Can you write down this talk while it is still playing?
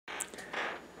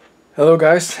Hello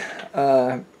guys,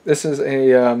 this is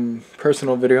a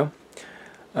personal video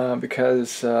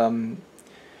because I'm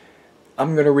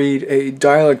going to read a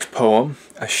dialect poem,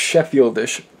 a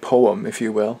Sheffieldish poem if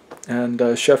you will, and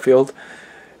Sheffield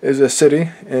is a city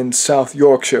in South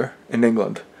Yorkshire in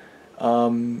England,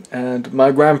 and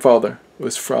my grandfather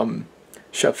was from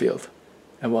Sheffield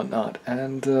and whatnot,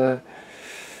 and you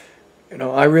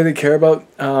know, I really care about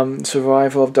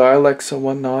survival of dialects and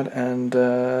whatnot, and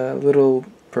little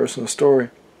personal story.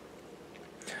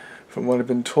 From what I've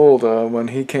been told, when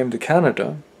he came to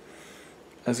Canada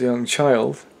as a young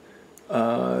child,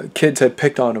 kids had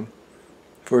picked on him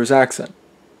for his accent,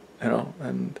 you know,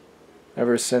 and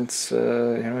ever since, you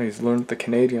know, he's learned the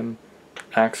Canadian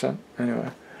accent.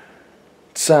 Anyway,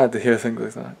 it's sad to hear things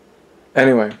like that.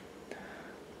 Anyway,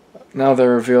 now they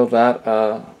revealed that,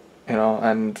 you know,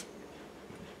 and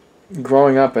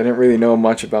growing up, I didn't really know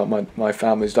much about my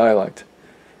family's dialect.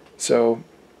 So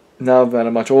now that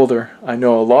I'm much older, I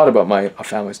know a lot about my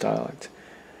family's dialect,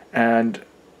 and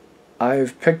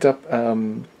I've picked up a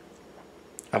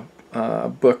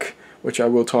book which I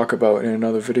will talk about in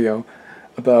another video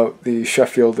about the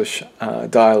Sheffieldish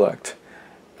dialect.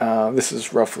 This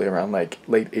is roughly around like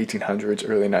late 1800s,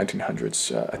 early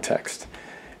 1900s a text,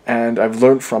 and I've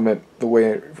learned from it the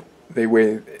way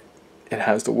it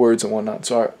has the words and whatnot.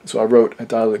 So I wrote a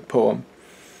dialect poem,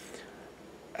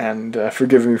 and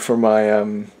forgive me for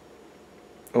my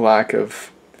lack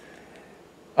of.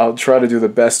 I'll try to do the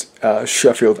best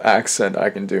Sheffield accent I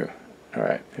can do.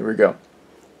 Alright, here we go.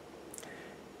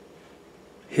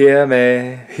 Hear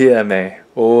me,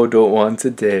 oh don't want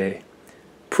today.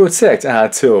 Protect Ahr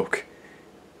Toke,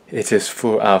 it is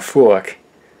for our fooak.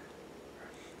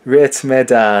 Rate me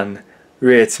dahn,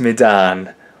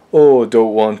 oh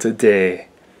don't want today.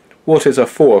 What is a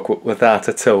fooak without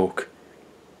a toke?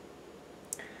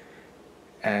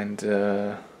 And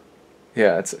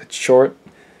yeah, it's short,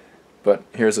 but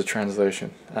here's a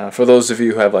translation. For those of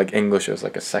you who have like English as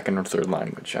like a second or third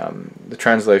language, the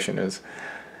translation is: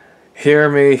 Hear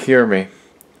me,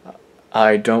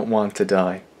 I don't want to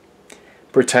die.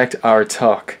 Protect Ahr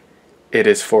Toke, it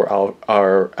is for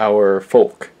our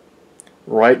folk.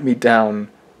 Write me down,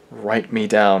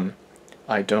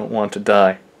 I don't want to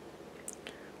die.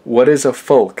 What is a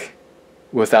folk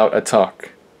without a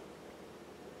toke?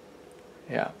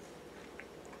 Yeah.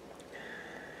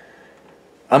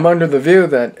 I'm under the view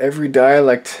that every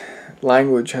dialect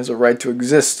language has a right to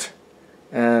exist,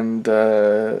 and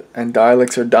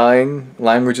dialects are dying,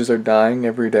 languages are dying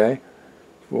every day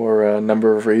for a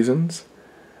number of reasons,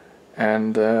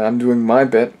 and I'm doing my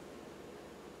bit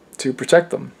to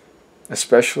protect them,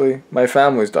 especially my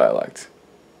family's dialect,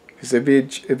 because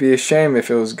it'd be a shame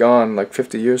if it was gone like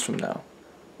 50 years from now,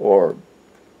 or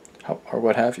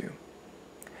what have you.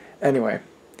 Anyway,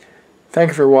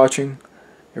 thank you for watching.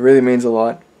 It really means a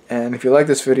lot, and if you like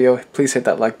this video, please hit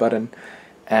that like button,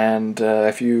 and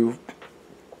if you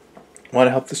want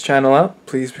to help this channel out,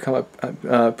 please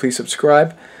please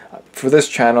subscribe. For this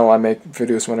channel, I make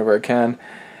videos whenever I can,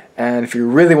 and if you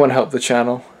really want to help the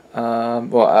channel,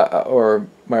 or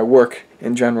my work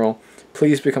in general,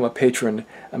 please become a patron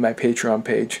at my Patreon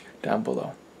page down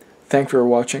below. Thank you for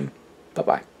watching. Bye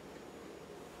bye.